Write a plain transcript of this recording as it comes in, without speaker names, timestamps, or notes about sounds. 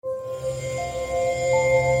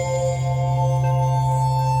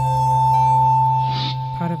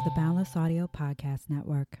Audio Podcast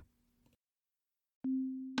Network.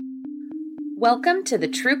 Welcome to the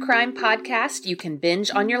True Crime Podcast you can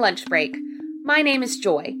binge on your lunch break. My name is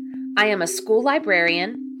Joy. I am a school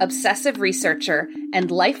librarian, obsessive researcher,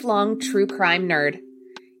 and lifelong true crime nerd.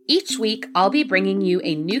 Each week, I'll be bringing you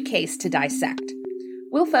a new case to dissect.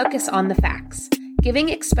 We'll focus on the facts, giving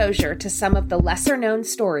exposure to some of the lesser-known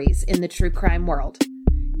stories in the true crime world.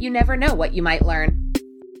 You never know what you might learn.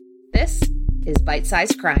 This is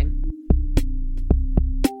Bite-Sized Crime.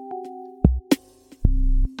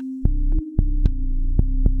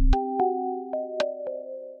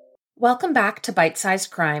 Welcome back to Bite-Sized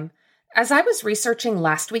Crime. As I was researching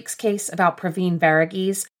last week's case about Praveen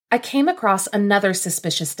Varughese, I came across another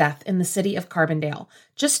suspicious death in the city of Carbondale,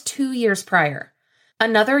 just 2 years prior.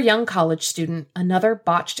 Another young college student, another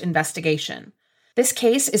botched investigation. This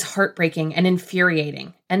case is heartbreaking and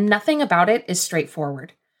infuriating, and nothing about it is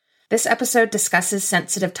straightforward. This episode discusses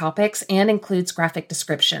sensitive topics and includes graphic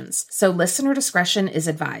descriptions, so listener discretion is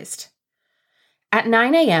advised. At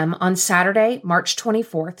 9 a.m. on Saturday, March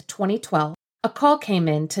 24th, 2012, a call came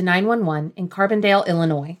in to 911 in Carbondale,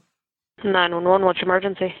 Illinois. 911, what's your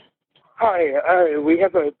emergency? Hi, we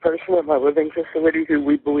have a person at my living facility who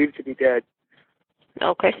we believe to be dead.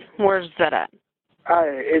 Okay, where's that at?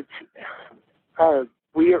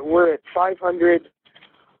 We're at 500,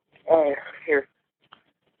 here.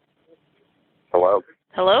 Hello?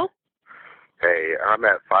 Hello? Hey, I'm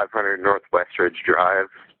at 500 North Westridge Drive,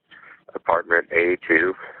 apartment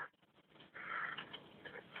A2.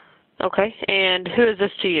 Okay, and who is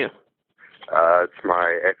this to you? It's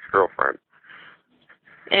my ex-girlfriend.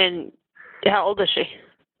 And how old is she?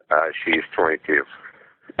 She's 22.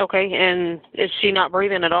 Okay, and is she not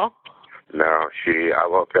breathing at all? No, I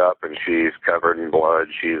woke up and she's covered in blood.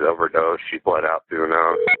 She's overdosed. She bled out through the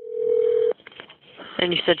nose.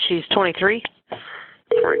 And you said she's 23?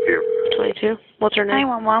 22. 22? What's her name?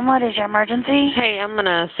 911, what is your emergency? Hey, I'm going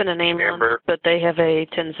to send an ambulance, Amber? but they have a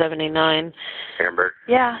 1079. Amber?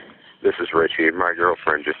 Yeah. This is Richie. My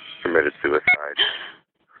girlfriend just committed suicide.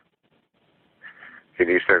 Can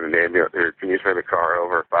you send an ambulance, or can you send a car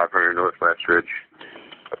over 500 North Westridge,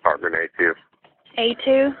 apartment A2?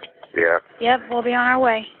 A2? Yeah. Yep, we'll be on our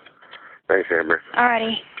way. Thanks, Amber.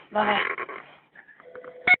 Alrighty, bye.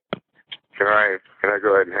 Can I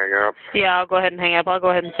go ahead and hang up? Yeah, I'll go ahead and hang up. I'll go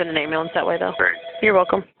ahead and send an ambulance that way, though. Thanks. You're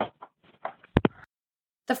welcome.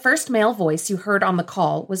 The first male voice you heard on the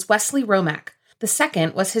call was Wesley Romack. The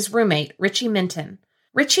second was his roommate, Richie Minton.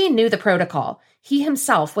 Richie knew the protocol. He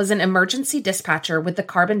himself was an emergency dispatcher with the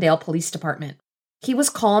Carbondale Police Department. He was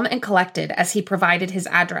calm and collected as he provided his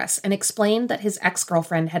address and explained that his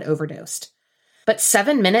ex-girlfriend had overdosed. But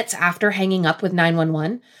 7 minutes after hanging up with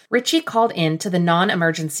 911, Richie called in to the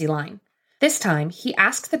non-emergency line. This time, he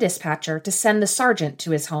asked the dispatcher to send the sergeant to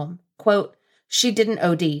his home. Quote, "She didn't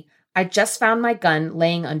OD. I just found my gun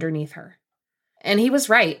laying underneath her." And he was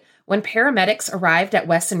right. When paramedics arrived at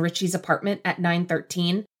Wes and Richie's apartment at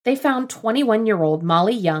 9:13, they found 21-year-old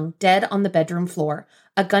Molly Young dead on the bedroom floor,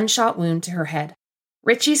 a gunshot wound to her head.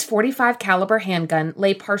 Richie's .45 caliber handgun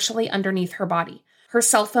lay partially underneath her body. Her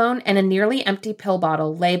cell phone and a nearly empty pill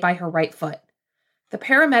bottle lay by her right foot. The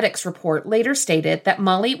paramedics' report later stated that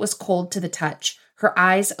Molly was cold to the touch, her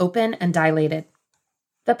eyes open and dilated.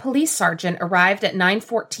 The police sergeant arrived at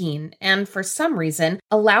 9:14 and, for some reason,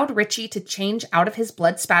 allowed Richie to change out of his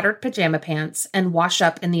blood-spattered pajama pants and wash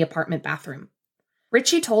up in the apartment bathroom.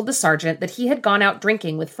 Richie told the sergeant that he had gone out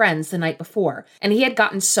drinking with friends the night before, and he had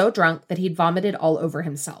gotten so drunk that he'd vomited all over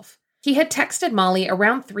himself. He had texted Molly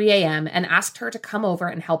around 3 a.m. and asked her to come over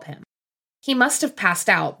and help him. He must have passed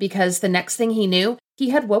out because the next thing he knew, he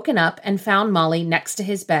had woken up and found Molly next to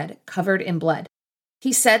his bed, covered in blood.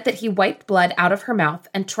 He said that he wiped blood out of her mouth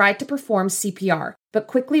and tried to perform CPR, but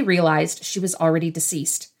quickly realized she was already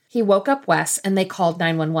deceased. He woke up Wes and they called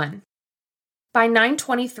 911. By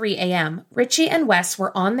 9:23 a.m., Richie and Wes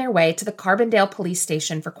were on their way to the Carbondale police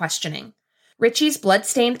station for questioning. Richie's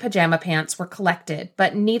blood-stained pajama pants were collected,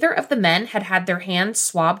 but neither of the men had had their hands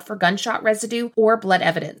swabbed for gunshot residue or blood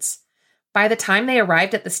evidence. By the time they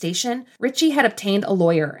arrived at the station, Richie had obtained a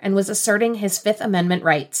lawyer and was asserting his Fifth Amendment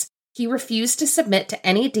rights. He refused to submit to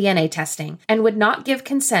any DNA testing and would not give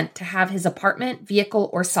consent to have his apartment, vehicle,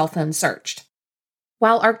 or cell phone searched.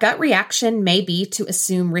 While our gut reaction may be to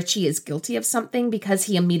assume Richie is guilty of something because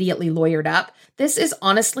he immediately lawyered up, this is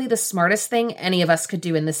honestly the smartest thing any of us could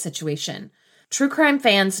do in this situation. True crime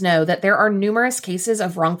fans know that there are numerous cases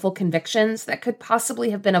of wrongful convictions that could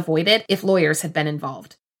possibly have been avoided if lawyers had been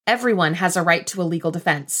involved. Everyone has a right to a legal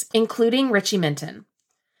defense, including Richie Minton.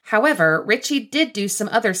 However, Richie did do some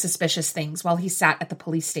other suspicious things while he sat at the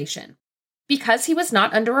police station. Because he was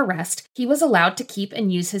not under arrest, he was allowed to keep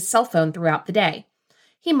and use his cell phone throughout the day.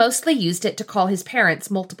 He mostly used it to call his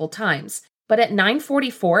parents multiple times, but at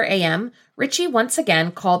 9:44 a.m., Richie once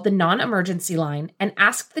again called the non-emergency line and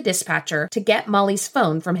asked the dispatcher to get Molly's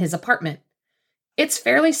phone from his apartment. It's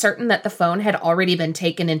fairly certain that the phone had already been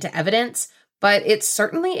taken into evidence, but it's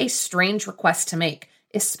certainly a strange request to make,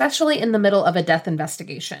 especially in the middle of a death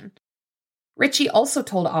investigation. Richie also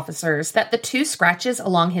told officers that the 2 scratches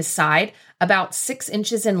along his side, about 6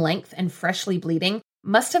 inches in length and freshly bleeding,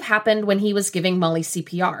 must have happened when he was giving Molly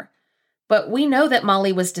CPR. But we know that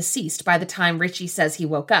Molly was deceased by the time Richie says he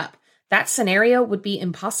woke up. That scenario would be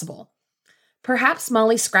impossible. Perhaps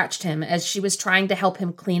Molly scratched him as she was trying to help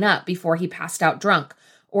him clean up before he passed out drunk,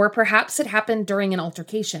 or perhaps it happened during an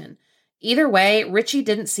altercation. Either way, Richie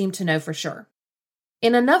didn't seem to know for sure.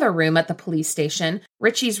 In another room at the police station,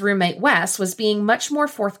 Richie's roommate Wes was being much more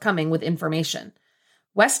forthcoming with information.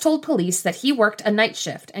 Wes told police that he worked a night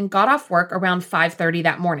shift and got off work around 5:30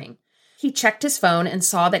 that morning. He checked his phone and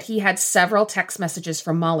saw that he had several text messages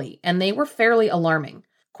from Molly, and they were fairly alarming.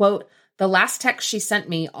 Quote, "The last text she sent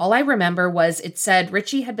me, all I remember was it said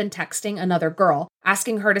Richie had been texting another girl,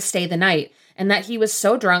 asking her to stay the night, and that he was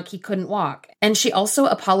so drunk he couldn't walk, and she also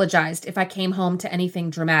apologized if I came home to anything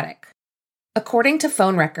dramatic." According to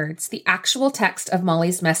phone records, the actual text of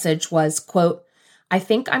Molly's message was, quote, "I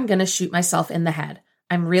think I'm going to shoot myself in the head.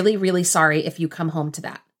 I'm really, really sorry if you come home to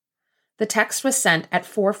that." The text was sent at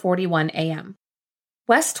 4:41 a.m.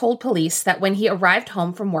 Wes told police that when he arrived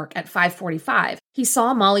home from work at 5:45, he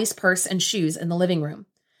saw Molly's purse and shoes in the living room.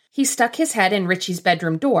 He stuck his head in Richie's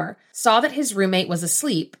bedroom door, saw that his roommate was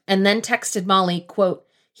asleep, and then texted Molly, quote,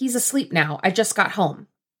 "He's asleep now. I just got home."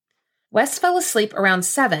 Wes fell asleep around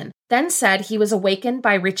 7, then said he was awakened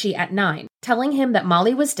by Richie at 9, telling him that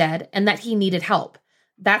Molly was dead and that he needed help.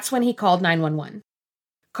 That's when he called 911.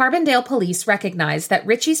 Carbondale police recognized that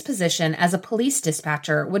Richie's position as a police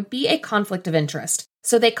dispatcher would be a conflict of interest,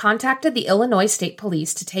 so they contacted the Illinois State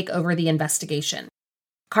Police to take over the investigation.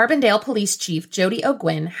 Carbondale Police Chief Jody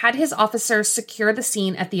O'Gwin had his officers secure the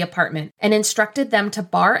scene at the apartment and instructed them to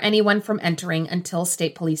bar anyone from entering until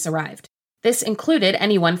state police arrived. This included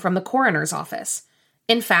anyone from the coroner's office.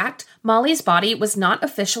 In fact, Molly's body was not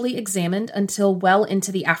officially examined until well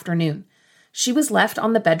into the afternoon. She was left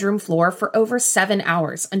on the bedroom floor for over 7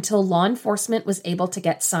 hours until law enforcement was able to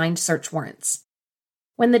get signed search warrants.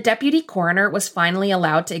 When the deputy coroner was finally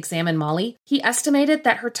allowed to examine Molly, he estimated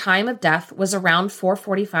that her time of death was around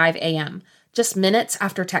 4:45 a.m., just minutes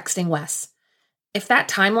after texting Wes. If that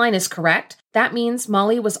timeline is correct, that means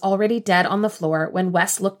Molly was already dead on the floor when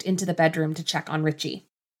Wes looked into the bedroom to check on Richie.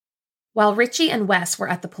 While Richie and Wes were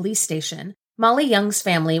at the police station, Molly Young's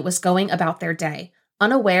family was going about their day,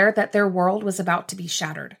 unaware that their world was about to be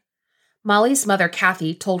shattered. Molly's mother,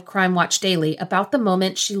 Kathy, told Crime Watch Daily about the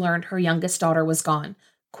moment she learned her youngest daughter was gone.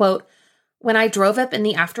 Quote, "When I drove up in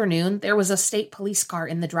the afternoon, there was a state police car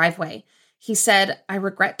in the driveway. He said, 'I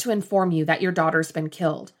regret to inform you that your daughter's been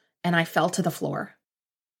killed,' and I fell to the floor."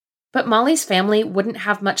 But Molly's family wouldn't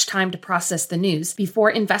have much time to process the news before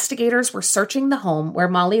investigators were searching the home where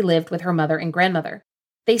Molly lived with her mother and grandmother.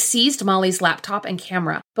 They seized Molly's laptop and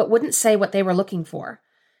camera, but wouldn't say what they were looking for.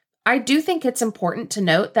 I do think it's important to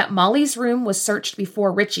note that Molly's room was searched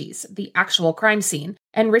before Richie's, the actual crime scene,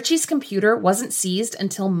 and Richie's computer wasn't seized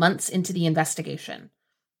until months into the investigation.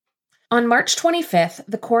 On March 25th,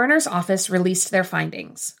 the coroner's office released their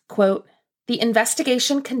findings. Quote, "The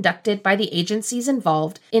investigation conducted by the agencies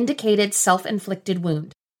involved indicated self-inflicted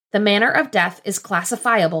wound. The manner of death is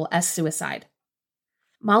classifiable as suicide."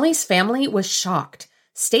 Molly's family was shocked.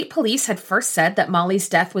 State police had first said that Molly's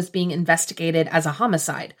death was being investigated as a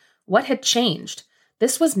homicide. What had changed?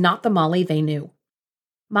 This was not the Molly they knew.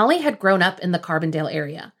 Molly had grown up in the Carbondale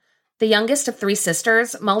area. The youngest of 3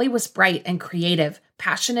 sisters, Molly was bright and creative,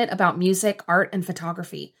 passionate about music, art, and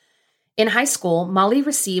photography. In high school, Molly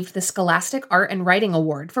received the Scholastic Art and Writing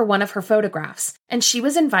Award for one of her photographs, and she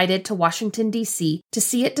was invited to Washington, D.C. to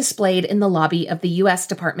see it displayed in the lobby of the U.S.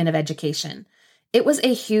 Department of Education. It was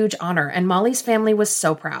a huge honor, and Molly's family was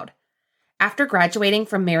so proud. After graduating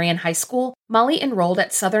from Marion High School, Molly enrolled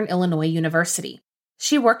at Southern Illinois University.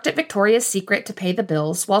 She worked at Victoria's Secret to pay the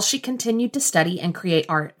bills while she continued to study and create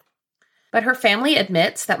art. But her family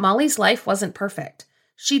admits that Molly's life wasn't perfect.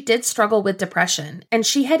 She did struggle with depression, and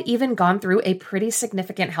she had even gone through a pretty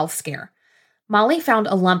significant health scare. Molly found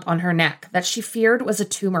a lump on her neck that she feared was a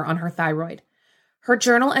tumor on her thyroid. Her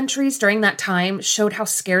journal entries during that time showed how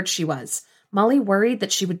scared she was. Molly worried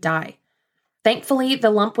that she would die. Thankfully,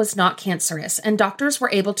 the lump was not cancerous, and doctors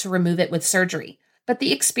were able to remove it with surgery. But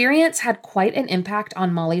the experience had quite an impact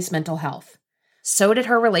on Molly's mental health. So did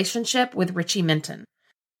her relationship with Richie Minton.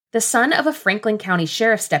 The son of a Franklin County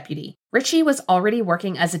Sheriff's deputy, Richie was already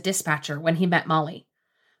working as a dispatcher when he met Molly.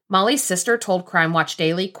 Molly's sister told Crime Watch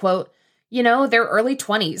Daily, quote, "You know, they're early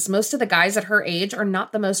 20s. Most of the guys at her age are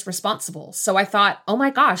not the most responsible. So I thought, oh my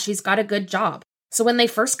gosh, he's got a good job. So when they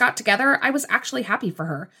first got together, I was actually happy for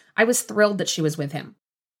her. I was thrilled that she was with him."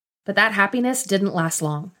 But that happiness didn't last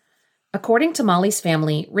long. According to Molly's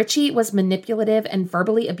family, Richie was manipulative and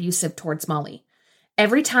verbally abusive towards Molly.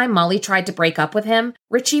 Every time Molly tried to break up with him,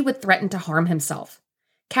 Richie would threaten to harm himself.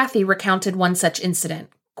 Kathy recounted one such incident.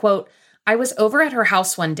 Quote, "I was over at her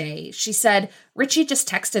house one day. She said, Richie just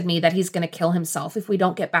texted me that he's going to kill himself if we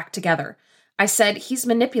don't get back together. I said, he's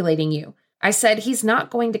manipulating you. I said, he's not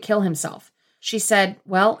going to kill himself. She said,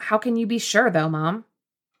 well, how can you be sure though, Mom?"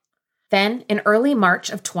 Then, in early March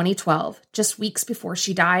of 2012, just weeks before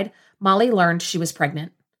she died, Molly learned she was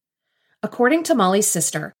pregnant. According to Molly's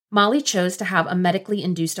sister, Molly chose to have a medically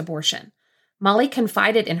induced abortion. Molly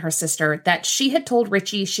confided in her sister that she had told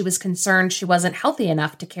Richie she was concerned she wasn't healthy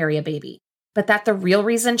enough to carry a baby, but that the real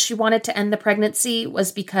reason she wanted to end the pregnancy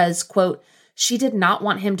was because, quote, she did not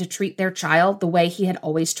want him to treat their child the way he had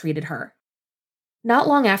always treated her. Not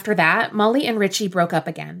long after that, Molly and Richie broke up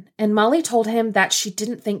again, and Molly told him that she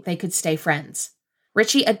didn't think they could stay friends.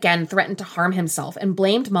 Richie again threatened to harm himself and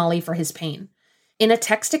blamed Molly for his pain. In a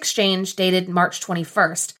text exchange dated March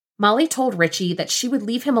 21st, Molly told Richie that she would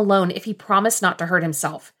leave him alone if he promised not to hurt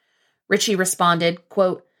himself. Richie responded,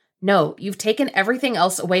 quote, "No, you've taken everything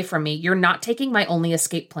else away from me. You're not taking my only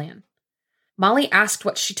escape plan." Molly asked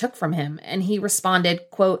what she took from him, and he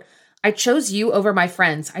responded, quote, "I chose you over my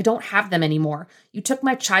friends. I don't have them anymore. You took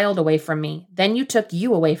my child away from me. Then you took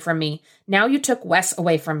you away from me. Now you took Wes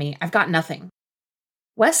away from me. I've got nothing."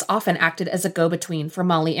 Wes often acted as a go-between for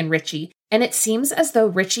Molly and Richie, and it seems as though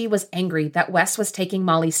Richie was angry that Wes was taking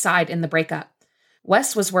Molly's side in the breakup.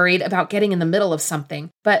 Wes was worried about getting in the middle of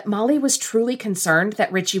something, but Molly was truly concerned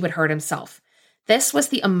that Richie would hurt himself. This was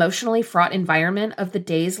the emotionally fraught environment of the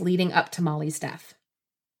days leading up to Molly's death.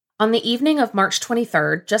 On the evening of March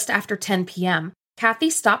 23rd, just after 10 p.m., Kathy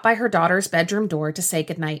stopped by her daughter's bedroom door to say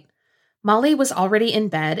goodnight. Molly was already in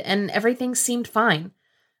bed, and everything seemed fine.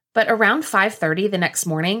 But around 5:30 the next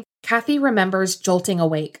morning, Kathy remembers jolting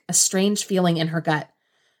awake, a strange feeling in her gut.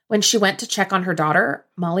 When she went to check on her daughter,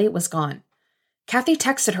 Molly was gone. Kathy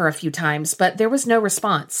texted her a few times, but there was no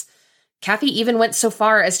response. Kathy even went so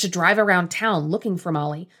far as to drive around town looking for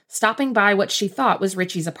Molly, stopping by what she thought was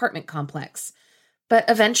Richie's apartment complex. But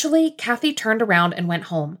eventually, Kathy turned around and went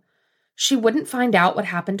home. She wouldn't find out what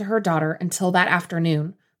happened to her daughter until that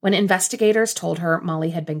afternoon, when investigators told her Molly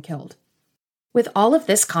had been killed. With all of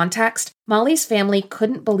this context, Molly's family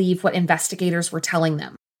couldn't believe what investigators were telling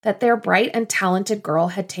them, that their bright and talented girl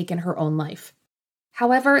had taken her own life.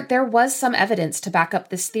 However, there was some evidence to back up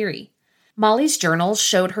this theory. Molly's journals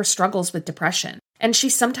showed her struggles with depression, and she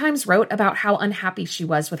sometimes wrote about how unhappy she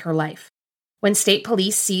was with her life. When state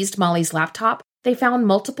police seized Molly's laptop, they found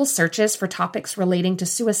multiple searches for topics relating to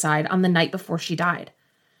suicide on the night before she died.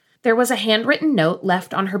 There was a handwritten note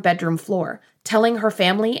left on her bedroom floor, telling her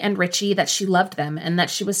family and Richie that she loved them and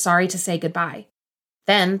that she was sorry to say goodbye.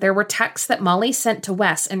 Then there were texts that Molly sent to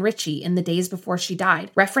Wes and Richie in the days before she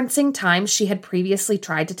died, referencing times she had previously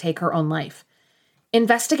tried to take her own life.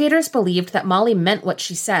 Investigators believed that Molly meant what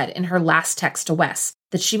she said in her last text to Wes,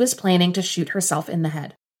 that she was planning to shoot herself in the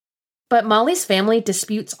head. But Molly's family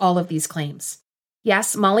disputes all of these claims.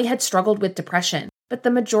 Yes, Molly had struggled with depression, but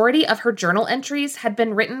the majority of her journal entries had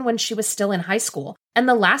been written when she was still in high school, and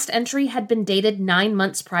the last entry had been dated 9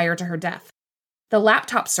 months prior to her death. The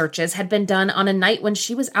laptop searches had been done on a night when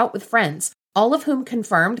she was out with friends, all of whom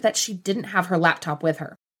confirmed that she didn't have her laptop with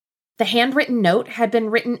her. The handwritten note had been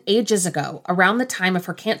written ages ago, around the time of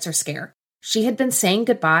her cancer scare. She had been saying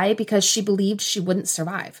goodbye because she believed she wouldn't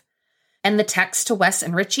survive. And the text to Wes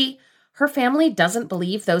and Richie, her family doesn't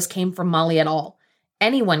believe those came from Molly at all.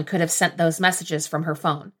 Anyone could have sent those messages from her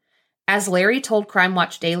phone. As Larry told Crime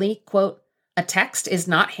Watch Daily, quote, "A text is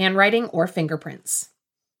not handwriting or fingerprints."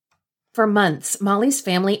 For months, Molly's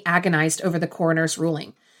family agonized over the coroner's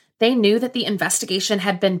ruling. They knew that the investigation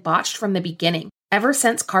had been botched from the beginning, ever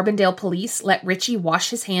since Carbondale police let Richie wash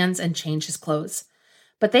his hands and change his clothes.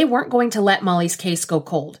 But they weren't going to let Molly's case go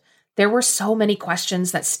cold. There were so many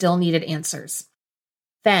questions that still needed answers.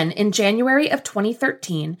 Then, in January of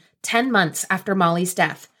 2013, 10 months after Molly's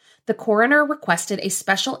death, the coroner requested a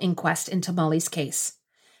special inquest into Molly's case.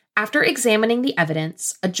 After examining the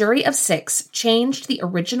evidence, a jury of 6 changed the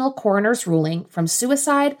original coroner's ruling from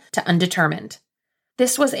suicide to undetermined.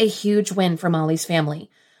 This was a huge win for Molly's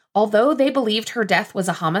family. Although they believed her death was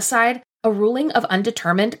a homicide, A ruling of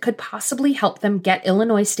undetermined could possibly help them get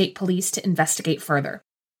Illinois State Police to investigate further.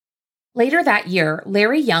 Later that year,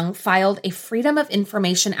 Larry Young filed a Freedom of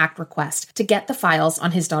Information Act request to get the files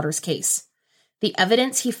on his daughter's case. The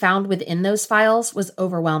evidence he found within those files was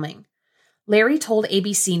overwhelming. Larry told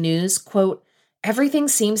ABC News, quote, "Everything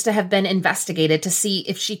seems to have been investigated to see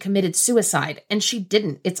if she committed suicide, and she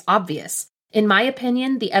didn't. It's obvious. In my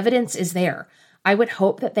opinion, the evidence is there. I would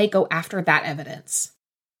hope that they go after that evidence."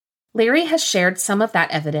 Larry has shared some of that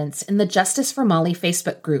evidence in the Justice for Molly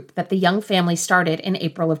Facebook group that the Young family started in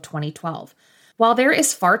April of 2012. While there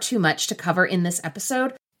is far too much to cover in this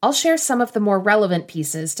episode, I'll share some of the more relevant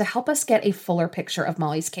pieces to help us get a fuller picture of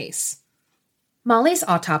Molly's case. Molly's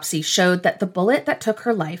autopsy showed that the bullet that took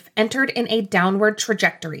her life entered in a downward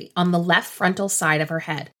trajectory on the left frontal side of her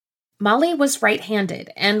head. Molly was right-handed,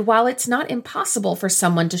 and while it's not impossible for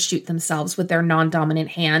someone to shoot themselves with their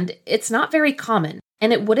non-dominant hand, it's not very common,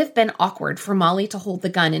 and it would have been awkward for Molly to hold the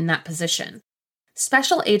gun in that position.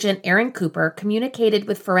 Special Agent Aaron Cooper communicated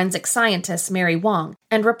with forensic scientist Mary Wong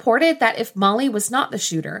and reported that if Molly was not the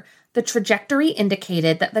shooter, the trajectory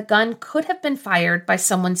indicated that the gun could have been fired by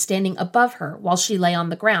someone standing above her while she lay on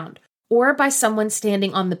the ground, or by someone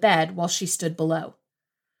standing on the bed while she stood below.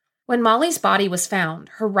 When Molly's body was found,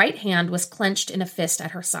 her right hand was clenched in a fist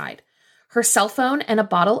at her side. Her cell phone and a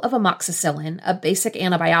bottle of amoxicillin, a basic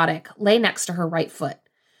antibiotic, lay next to her right foot.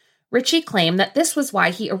 Richie claimed that this was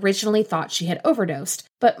why he originally thought she had overdosed,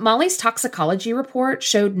 but Molly's toxicology report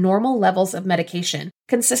showed normal levels of medication,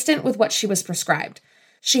 consistent with what she was prescribed.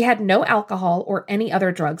 She had no alcohol or any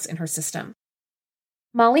other drugs in her system.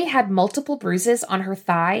 Molly had multiple bruises on her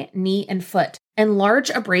thigh, knee, and foot, and large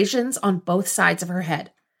abrasions on both sides of her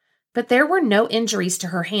head. But there were no injuries to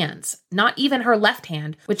her hands, not even her left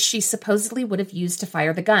hand, which she supposedly would have used to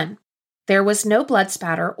fire the gun. There was no blood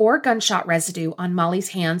spatter or gunshot residue on Molly's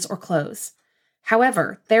hands or clothes.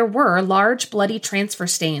 However, there were large bloody transfer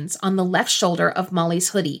stains on the left shoulder of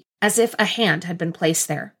Molly's hoodie, as if a hand had been placed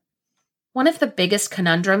there. One of the biggest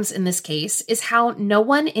conundrums in this case is how no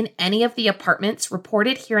one in any of the apartments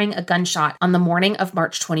reported hearing a gunshot on the morning of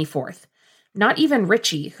March 24th. Not even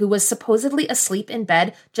Richie, who was supposedly asleep in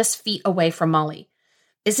bed just feet away from Molly.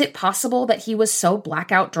 Is it possible that he was so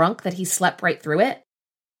blackout drunk that he slept right through it?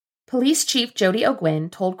 Police Chief Jody O'Gwyn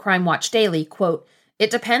told Crime Watch Daily, quote,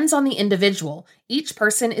 "It depends on the individual. Each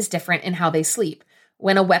person is different in how they sleep.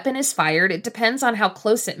 When a weapon is fired, it depends on how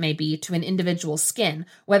close it may be to an individual's skin,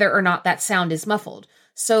 whether or not that sound is muffled.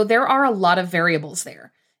 So there are a lot of variables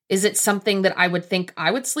there. Is it something that I would think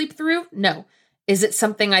I would sleep through? No. Is it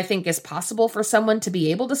something I think is possible for someone to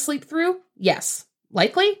be able to sleep through? Yes.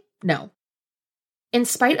 Likely? No." In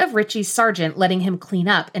spite of Richie's sergeant letting him clean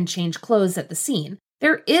up and change clothes at the scene,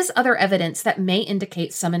 there is other evidence that may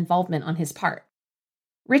indicate some involvement on his part.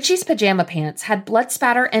 Richie's pajama pants had blood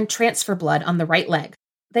spatter and transfer blood on the right leg.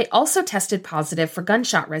 They also tested positive for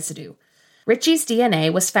gunshot residue. Richie's DNA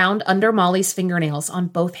was found under Molly's fingernails on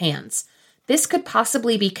both hands. This could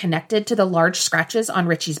possibly be connected to the large scratches on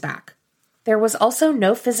Richie's back. There was also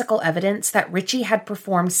no physical evidence that Richie had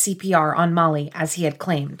performed CPR on Molly as he had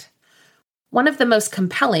claimed. One of the most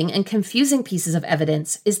compelling and confusing pieces of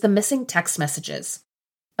evidence is the missing text messages.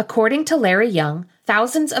 According to Larry Young,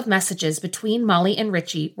 thousands of messages between Molly and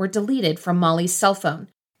Richie were deleted from Molly's cell phone,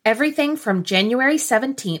 everything from January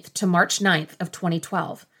 17th to March 9th of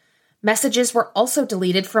 2012. Messages were also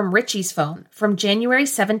deleted from Richie's phone from January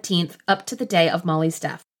 17th up to the day of Molly's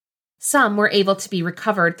death. Some were able to be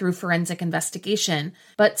recovered through forensic investigation,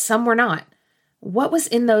 but some were not. What was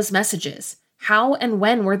in those messages? How and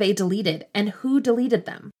when were they deleted, and who deleted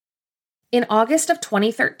them? In August of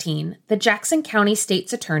 2013, the Jackson County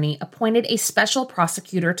State's Attorney appointed a special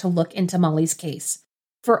prosecutor to look into Molly's case.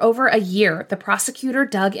 For over a year, the prosecutor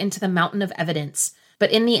dug into the mountain of evidence,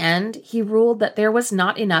 but in the end, he ruled that there was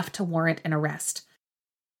not enough to warrant an arrest.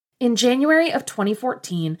 In January of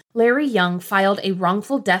 2014, Larry Young filed a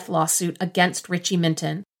wrongful death lawsuit against Richie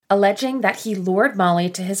Minton, alleging that he lured Molly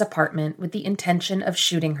to his apartment with the intention of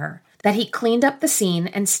shooting her, that he cleaned up the scene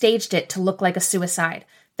and staged it to look like a suicide,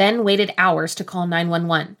 then waited hours to call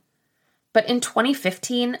 911. But in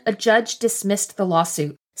 2015, a judge dismissed the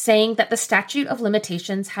lawsuit, saying that the statute of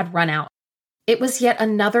limitations had run out. It was yet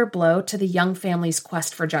another blow to the Young family's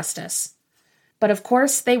quest for justice. But of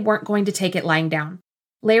course, they weren't going to take it lying down.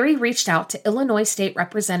 Larry reached out to Illinois State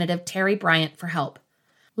Representative Terry Bryant for help.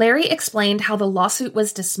 Larry explained how the lawsuit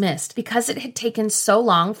was dismissed because it had taken so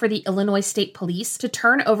long for the Illinois State Police to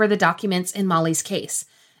turn over the documents in Molly's case,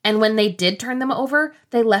 and when they did turn them over,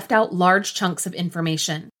 they left out large chunks of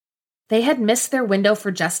information. They had missed their window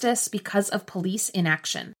for justice because of police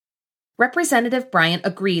inaction. Representative Bryant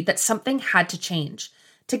agreed that something had to change.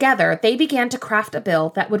 Together, they began to craft a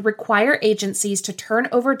bill that would require agencies to turn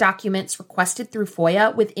over documents requested through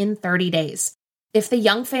FOIA within 30 days. If the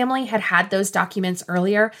Young family had had those documents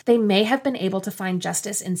earlier, they may have been able to find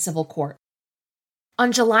justice in civil court.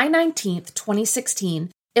 On July 19,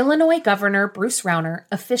 2016, Illinois Governor Bruce Rauner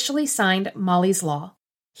officially signed Molly's Law.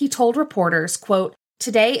 He told reporters, quote,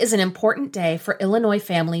 "Today is an important day for Illinois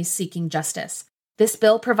families seeking justice. This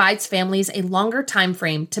bill provides families a longer time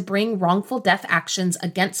frame to bring wrongful death actions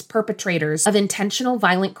against perpetrators of intentional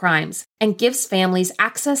violent crimes and gives families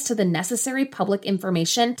access to the necessary public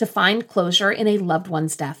information to find closure in a loved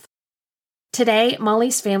one's death." Today,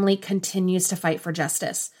 Molly's family continues to fight for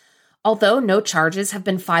justice. Although no charges have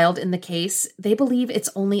been filed in the case, they believe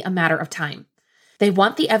it's only a matter of time. They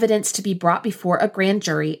want the evidence to be brought before a grand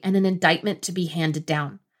jury and an indictment to be handed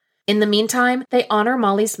down. In the meantime, they honor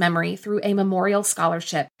Molly's memory through a memorial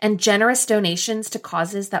scholarship and generous donations to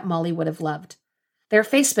causes that Molly would have loved. Their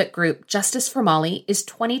Facebook group, Justice for Molly, is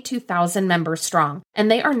 22,000 members strong,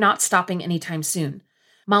 and they are not stopping anytime soon.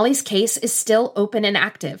 Molly's case is still open and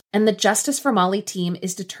active, and the Justice for Molly team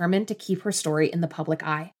is determined to keep her story in the public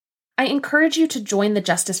eye. I encourage you to join the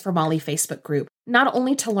Justice for Molly Facebook group, not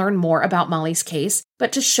only to learn more about Molly's case,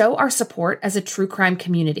 but to show our support as a true crime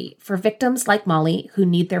community for victims like Molly who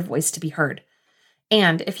need their voice to be heard.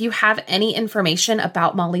 And if you have any information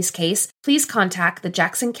about Molly's case, please contact the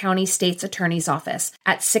Jackson County State's Attorney's Office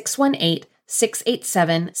at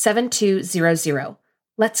 618-687-7200.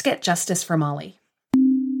 Let's get justice for Molly.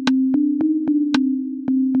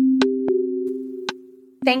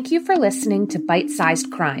 Thank you for listening to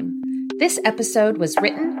Bite-Sized Crime. This episode was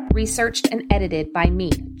written, researched, and edited by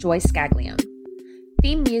me, Joy Scaglione.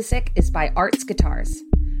 Theme music is by Arts Guitars.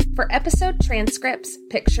 For episode transcripts,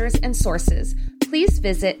 pictures, and sources, please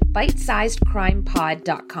visit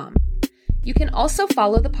bitesizedcrimepod.com. You can also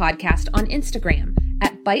follow the podcast on Instagram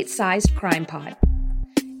at bitesizedcrimepod.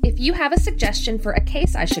 If you have a suggestion for a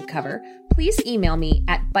case I should cover, please email me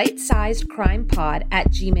at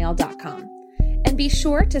bitesizedcrimepod@gmail.com. And be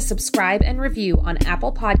sure to subscribe and review on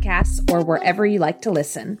Apple Podcasts or wherever you like to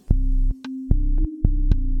listen.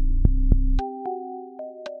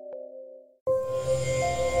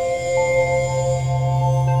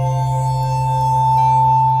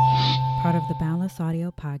 Part of the Boundless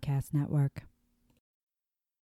Audio Podcast Network.